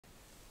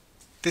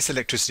This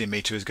electricity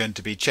meter is going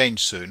to be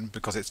changed soon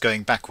because it's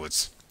going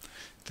backwards.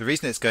 The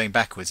reason it's going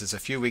backwards is a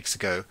few weeks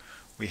ago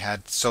we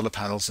had solar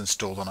panels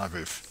installed on our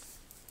roof.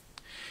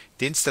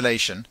 The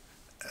installation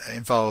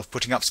involved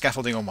putting up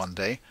scaffolding on one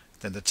day,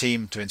 then the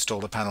team to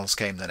install the panels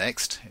came the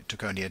next. It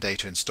took only a day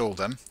to install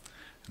them,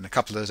 and a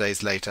couple of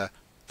days later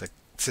the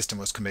system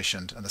was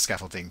commissioned and the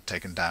scaffolding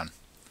taken down.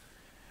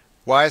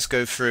 Wires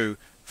go through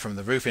from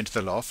the roof into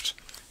the loft,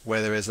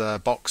 where there is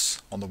a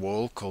box on the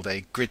wall called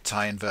a grid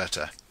tie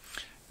inverter.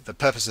 The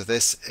purpose of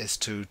this is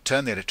to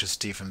turn the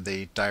electricity from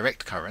the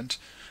direct current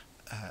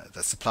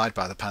that's supplied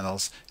by the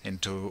panels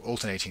into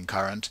alternating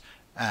current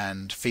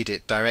and feed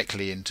it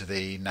directly into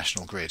the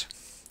national grid.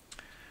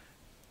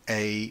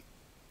 A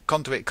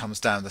conduit comes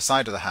down the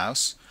side of the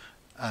house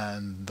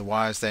and the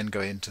wires then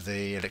go into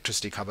the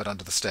electricity cupboard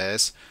under the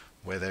stairs,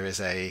 where there is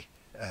a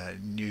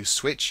new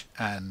switch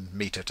and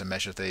meter to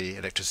measure the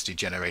electricity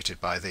generated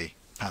by the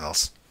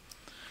panels.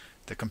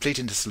 The complete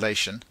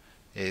installation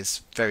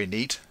is very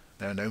neat.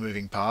 There are no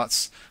moving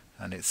parts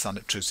and it's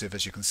unobtrusive,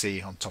 as you can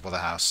see, on top of the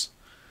house,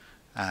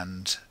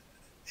 and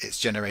it's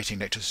generating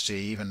electricity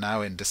even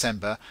now in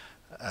December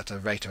at a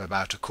rate of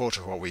about a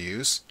quarter of what we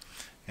use.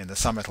 In the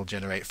summer it'll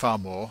generate far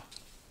more,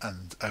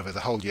 and over the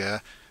whole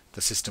year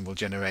the system will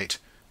generate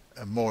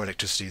more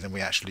electricity than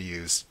we actually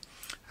use,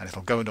 and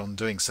it'll go on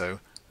doing so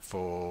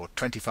for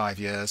 25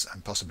 years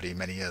and possibly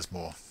many years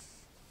more.